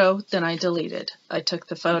the photo, then I deleted. I took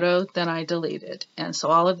the photo, then I deleted. And so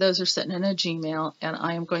all of those are sitting in a Gmail, and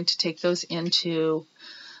I am going to take those into,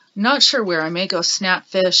 not sure where, I may go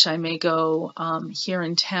Snapfish, I may go here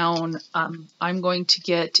in town. I'm going to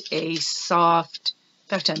get a soft, in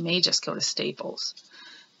fact, I may just go to Staples.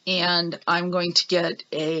 And I'm going to get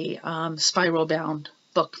a spiral bound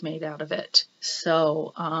book made out of it.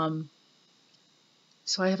 So,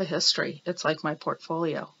 so I have a history. It's like my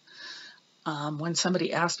portfolio. When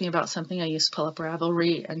somebody asks me about something, I used to pull up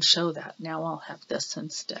Ravelry and show that. Now I'll have this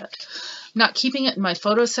instead. I'm not keeping it in my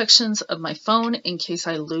photo sections of my phone in case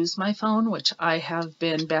I lose my phone, which I have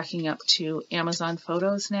been backing up to Amazon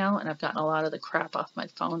Photos now, and I've gotten a lot of the crap off my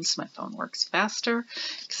phone so my phone works faster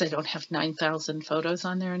because I don't have 9,000 photos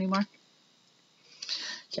on there anymore.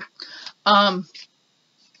 Yeah.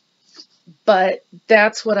 But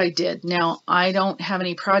that's what I did. Now, I don't have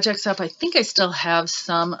any projects up. I think I still have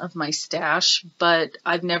some of my stash, but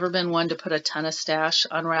I've never been one to put a ton of stash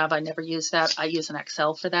on Rav. I never use that. I use an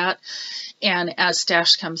Excel for that. And as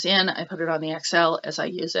stash comes in, I put it on the Excel. As I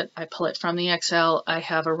use it, I pull it from the Excel. I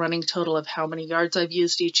have a running total of how many yards I've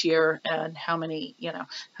used each year and how many,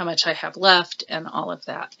 how much I have left and all of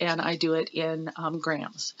that. And I do it in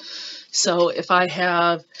grams. So if I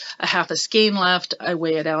have a half a skein left, I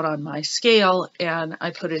weigh it out on my scale and I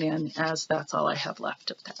put it in as that's all I have left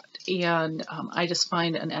of that. And I just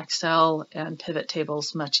find an Excel and pivot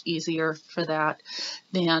tables much easier for that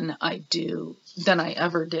than I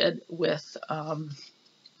ever did with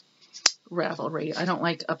Ravelry. I don't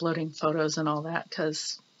like uploading photos and all that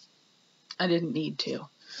because I didn't need to.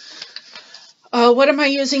 What am I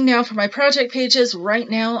using now for my project pages? Right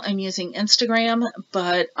now I'm using Instagram,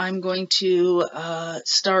 but I'm going to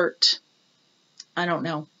start, I don't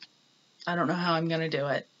know how I'm going to do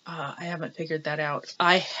it. I haven't figured that out.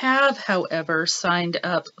 I have, however, signed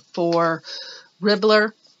up for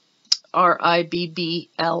Ribbler,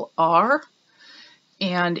 R-I-B-B-L-R,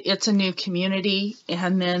 and it's a new community.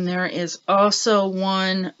 And then there is also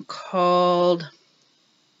one called,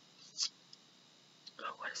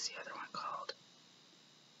 what is the other one called?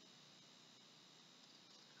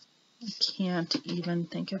 I can't even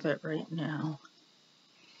think of it right now.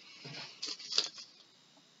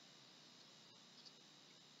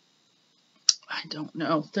 I don't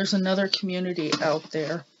know. There's another community out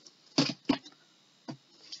there.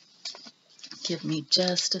 Give me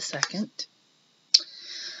just a second.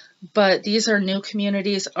 But these are new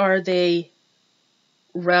communities. Are they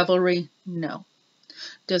Ravelry? No.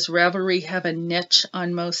 Does Ravelry have a niche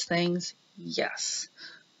on most things? Yes.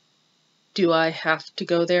 Do I have to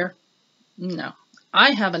go there? No. I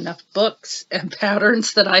have enough books and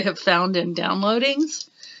patterns that I have found in downloadings.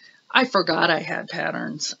 I forgot I had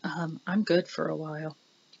patterns. I'm good for a while.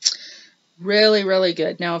 Really, really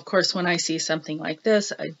good. Now, of course, when I see something like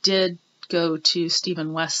this, I did go to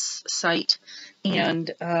Stephen West's site and,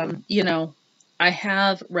 I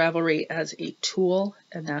have Ravelry as a tool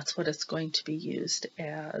and that's what it's going to be used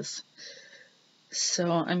as. So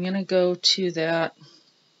I'm going to go to that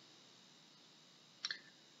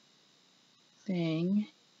thing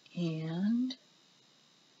and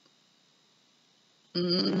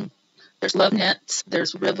there's Love Knits,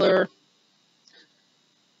 there's Ribbler,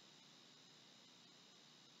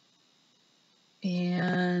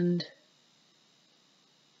 and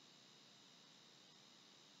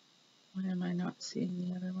why am I not seeing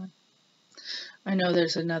the other one? I know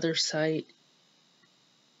there's another site.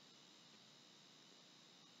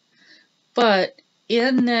 But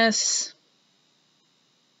in this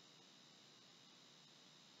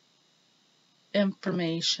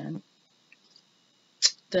information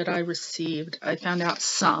that I received, I found out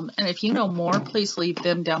some. And if you know more, please leave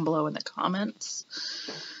them down below in the comments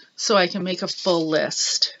so I can make a full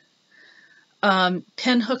list.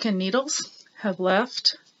 Pin, hook, and needles have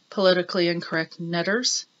left. Politically incorrect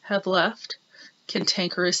knitters have left.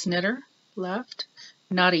 Cantankerous knitter left.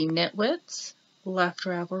 Naughty Knitwits left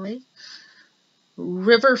Ravelry.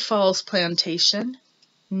 River Falls Plantation.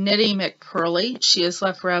 Knitty McPurley. She has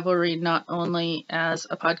left Ravelry not only as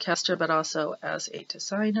a podcaster but also as a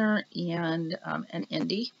designer and an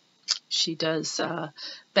indie. She does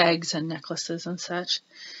bags and necklaces and such.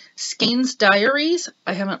 Skeins Diaries.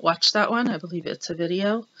 I haven't watched that one. I believe it's a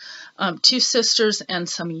video. Two Sisters and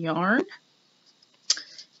Some Yarn.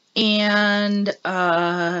 And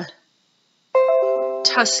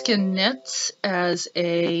Tuscan Knits as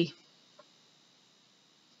a...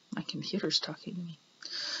 My computer's talking to me.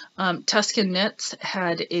 Tuscan Knits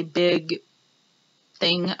had a big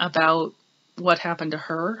thing about what happened to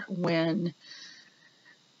her when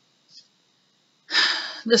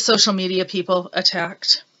the social media people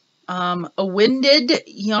attacked. A Winded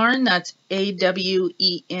Yarn, that's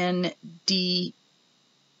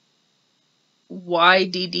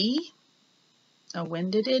A-W-E-N-D-Y-D-D. A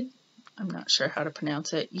Winded, I'm not sure how to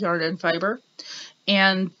pronounce it, Yarn and Fiber.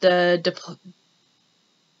 And the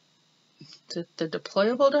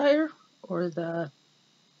deployable dyer or the,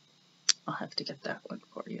 I'll have to get that one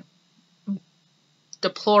for you.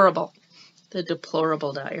 Deplorable, the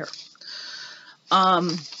deplorable dyer.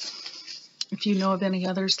 If you know of any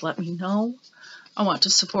others, let me know. I want to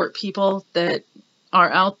support people that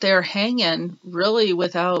are out there hanging really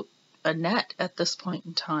without a net at this point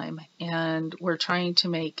in time, and we're trying to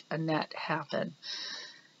make a net happen.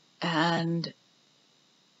 And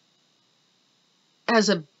as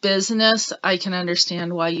a business, I can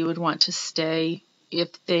understand why you would want to stay if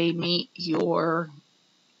they meet your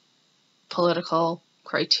political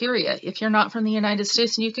criteria. If you're not from the United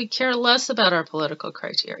States and you could care less about our political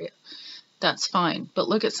criteria, that's fine. But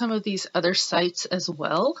look at some of these other sites as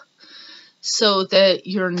well, so that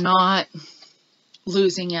you're not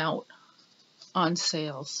losing out on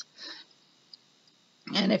sales.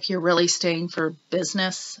 And if you're really staying for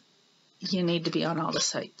business, you need to be on all the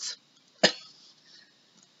sites.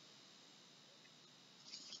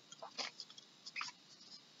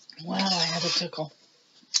 Wow, I have a tickle.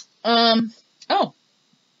 Oh,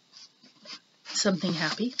 something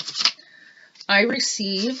happy. I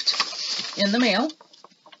received in the mail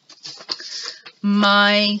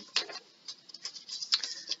my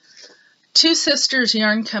Two Sisters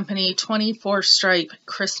Yarn Company 24 Stripe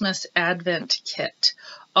Christmas Advent Kit.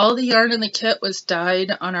 All the yarn in the kit was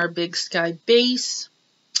dyed on our Big Sky base,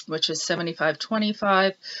 which is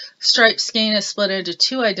 75-25. Stripe skein is split into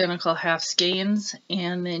 2 identical half skeins,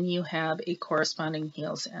 and then you have a corresponding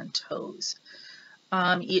heels and toes.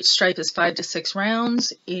 Each stripe is 5 to 6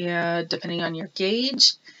 rounds, and depending on your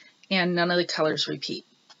gauge, and none of the colors repeat.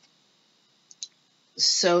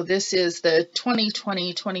 So this is the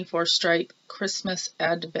 2020 24 Stripe Christmas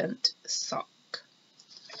Advent Sock.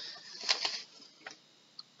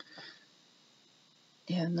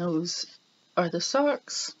 And those are the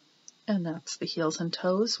socks, and that's the heels and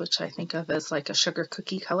toes, which I think of as like a sugar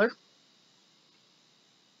cookie color.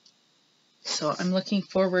 So I'm looking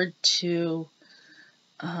forward to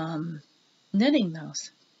knitting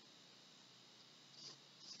those.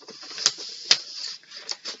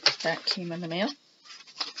 That came in the mail.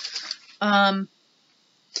 Do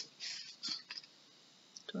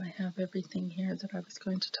I have everything here that I was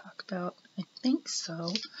going to talk about? I think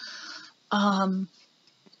so.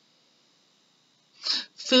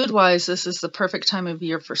 Food-wise, this is the perfect time of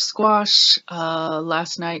year for squash.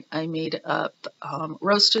 Last night I made up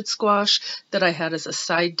roasted squash that I had as a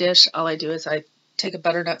side dish. All I do is I take a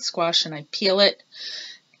butternut squash and I peel it,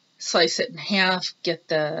 slice it in half, get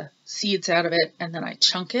the seeds out of it, and then I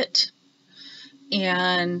chunk it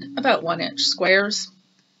in about 1-inch squares.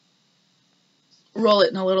 Roll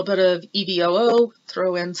it in a little bit of EVOO,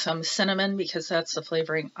 throw in some cinnamon because that's the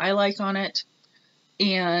flavoring I like on it,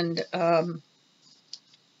 and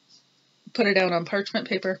put it out on parchment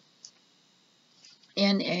paper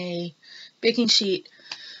in a baking sheet.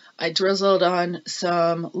 I drizzled on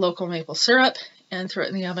some local maple syrup and threw it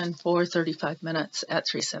in the oven for 35 minutes at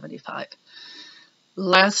 375.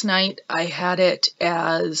 Last night I had it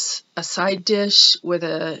as a side dish with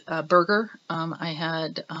a burger. I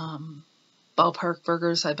had Ballpark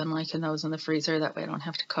burgers. I've been liking those in the freezer. That way I don't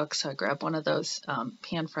have to cook. So I grabbed one of those,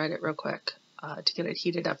 pan fried it real quick to get it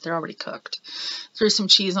heated up. They're already cooked. Threw some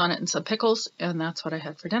cheese on it and some pickles, and that's what I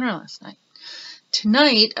had for dinner last night.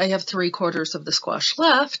 Tonight I have 3/4 of the squash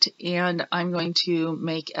left, and I'm going to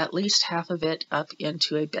make at least half of it up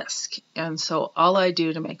into a bisque. And so all I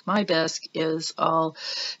do to make my bisque is I'll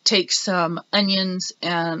take some onions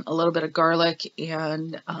and a little bit of garlic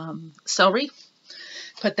and celery,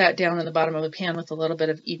 put that down in the bottom of a pan with a little bit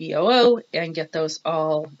of EVOO and get those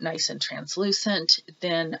all nice and translucent.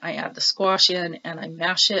 Then I add the squash in and I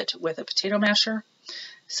mash it with a potato masher.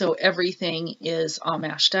 So everything is all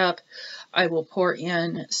mashed up. I will pour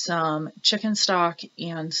in some chicken stock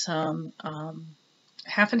and some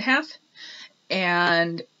half and half,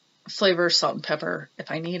 and flavor salt and pepper if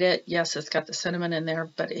I need it. Yes, it's got the cinnamon in there,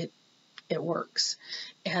 but it works.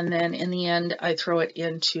 And then in the end, I throw it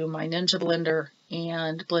into my Ninja blender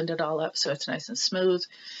and blend it all up so it's nice and smooth.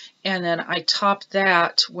 And then I top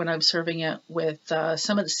that when I'm serving it with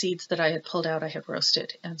some of the seeds that I had pulled out, I had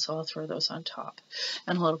roasted. And so I'll throw those on top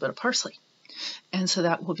and a little bit of parsley. And so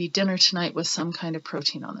that will be dinner tonight with some kind of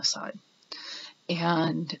protein on the side.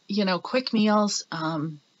 And, you know, quick meals.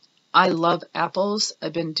 I love apples.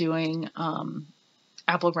 I've been doing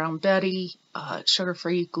apple brown Betty,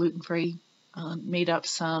 sugar-free, gluten-free. Made up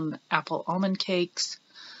some apple almond cakes.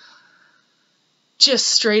 Just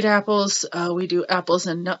straight apples. We do apples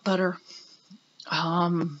and nut butter.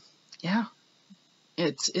 Yeah,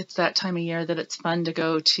 it's that time of year that it's fun to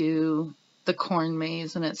go to the corn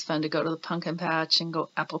maze, and it's fun to go to the pumpkin patch and go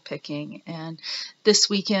apple picking. And this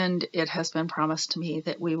weekend, it has been promised to me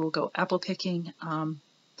that we will go apple picking.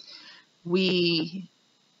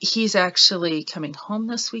 He's actually coming home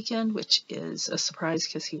this weekend, which is a surprise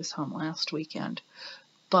because he was home last weekend.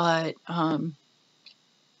 But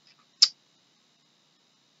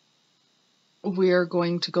we're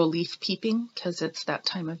going to go leaf peeping because it's that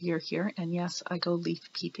time of year here. And yes, I go leaf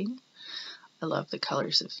peeping. I love the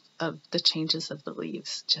colors of the changes of the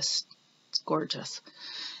leaves. Just, it's gorgeous.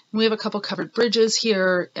 We have a couple covered bridges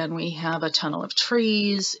here, and we have a tunnel of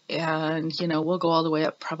trees, and, you know, we'll go all the way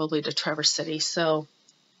up probably to Traverse City. So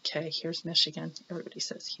Okay, here's Michigan. Everybody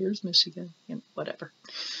says, here's Michigan, and whatever.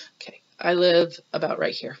 Okay, I live about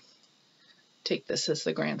right here. Take this as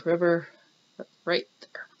the Grand River, right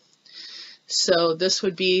there. So this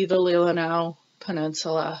would be the Leelanau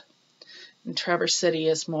Peninsula, and Traverse City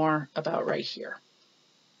is more about right here.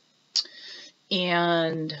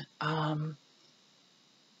 And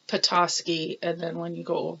Petoskey, and then when you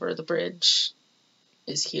go over the bridge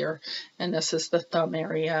is here. And this is the Thumb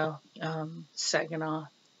area, Saginaw,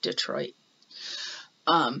 Detroit.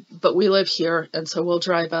 But we live here, and so we'll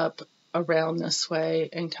drive up around this way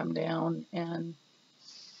and come down and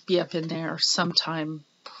be up in there sometime,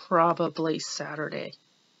 probably Saturday,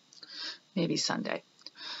 maybe Sunday.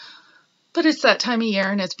 But it's that time of year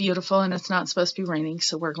and it's beautiful and it's not supposed to be raining,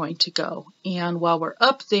 so we're going to go. And while we're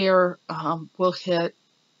up there, we'll hit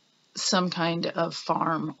some kind of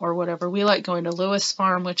farm or whatever. We like going to Lewis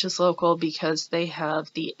Farm, which is local, because they have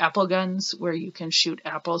the apple guns where you can shoot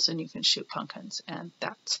apples and you can shoot pumpkins, and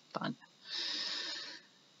that's fun.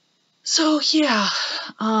 So yeah,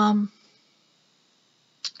 I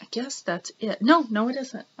guess that's it. No, it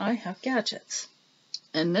isn't. I have gadgets.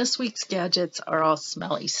 And this week's gadgets are all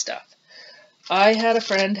smelly stuff. I had a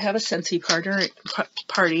friend have a Scentsy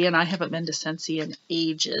party, and I haven't been to Scentsy in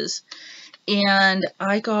ages. And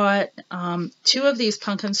I got 2 of these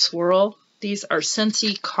pumpkin swirl. These are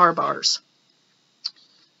Scentsy car bars.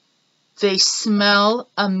 They smell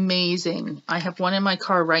amazing. I have one in my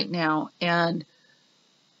car right now, and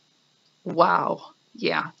wow.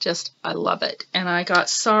 Yeah, just I love it. And I got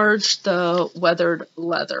Sarge the weathered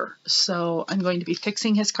leather. So I'm going to be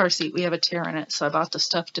fixing his car seat. We have a tear in it, so I bought the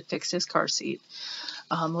stuff to fix his car seat.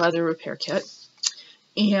 Leather repair kit.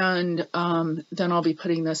 And then I'll be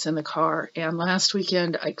putting this in the car. And last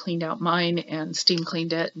weekend I cleaned out mine and steam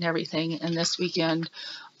cleaned it and everything. And this weekend,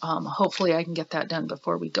 hopefully I can get that done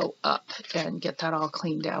before we go up and get that all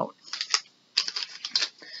cleaned out.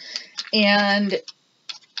 And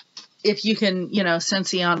if you can,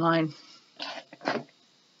 Scentsy online,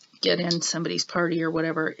 get in somebody's party or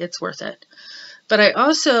whatever, it's worth it. But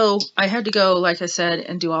I had to go, like I said,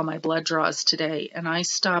 and do all my blood draws today. And I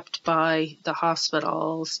stopped by the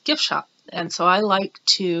hospital's gift shop. And so I like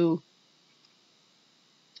to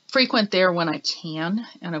frequent there when I can.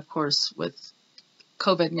 And of course, with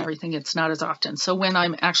COVID and everything, it's not as often. So when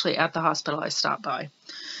I'm actually at the hospital, I stop by.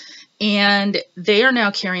 And they are now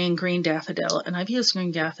carrying green daffodil, and I've used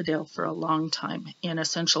green daffodil for a long time in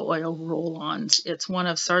essential oil roll-ons. It's one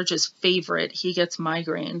of Sarge's favorite. He gets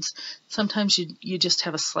migraines. Sometimes you just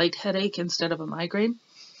have a slight headache instead of a migraine.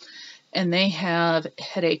 And they have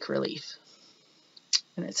headache relief.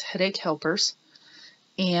 And it's Headache Helpers.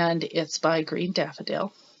 And it's by Green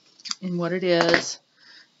Daffodil. And what it is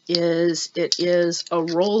it is a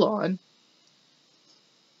roll-on.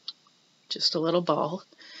 Just a little ball.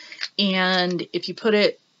 And if you put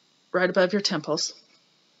it right above your temples,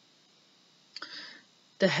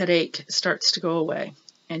 the headache starts to go away.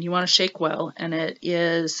 And you want to shake well. And it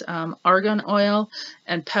is argan oil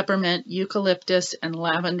and peppermint, eucalyptus, and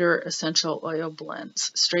lavender essential oil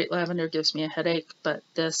blends. Straight lavender gives me a headache, but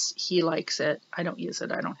this, he likes it. I don't use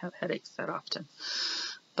it. I don't have headaches that often.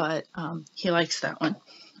 But he likes that one.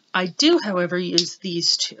 I do, however, use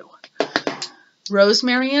these 2.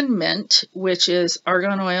 Rosemary and mint, which is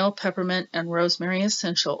argan oil, peppermint, and rosemary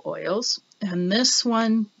essential oils. And this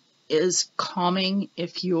one is calming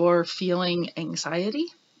if you're feeling anxiety,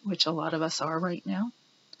 which a lot of us are right now.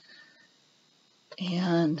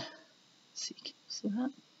 And let's see, can you see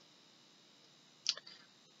that?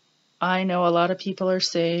 I know a lot of people are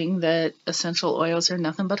saying that essential oils are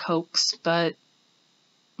nothing but hoax, but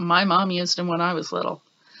my mom used them when I was little.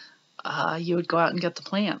 You would go out and get the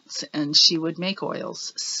plants and she would make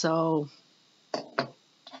oils. So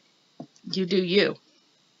you do you.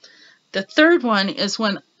 The third one is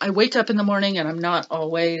when I wake up in the morning and I'm not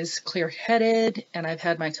always clear-headed and I've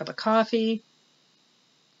had my cup of coffee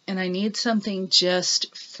and I need something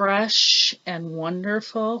just fresh and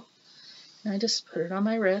wonderful. And I just put it on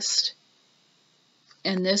my wrist.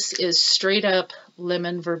 And this is straight up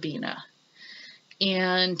lemon verbena.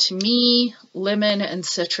 And to me, lemon and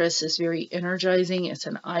citrus is very energizing. It's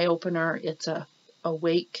an eye-opener. It's a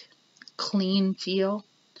awake, clean feel.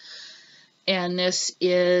 And this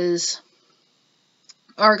is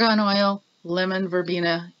argan oil. Lemon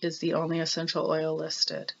verbena is the only essential oil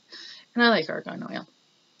listed. And I like argan oil.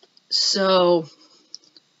 So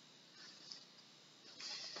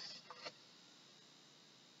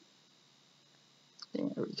there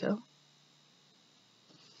we go.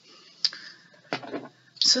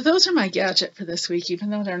 So those are my gadget for this week, even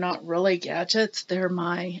though they're not really gadgets.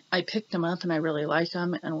 I picked them up and I really like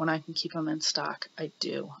them. And when I can keep them in stock, I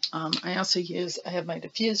do. I also I have my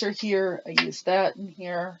diffuser here. I use that in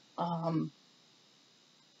here.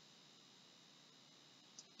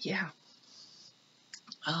 Yeah.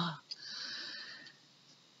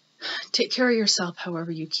 Take care of yourself however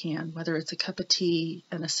you can, whether it's a cup of tea,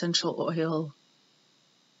 an essential oil,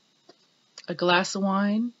 a glass of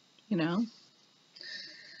wine,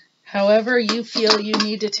 However you feel you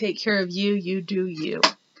need to take care of you, you do you.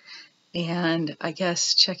 And I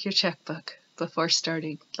guess check your checkbook before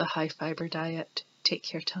starting the high fiber diet. Take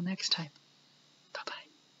care till next time.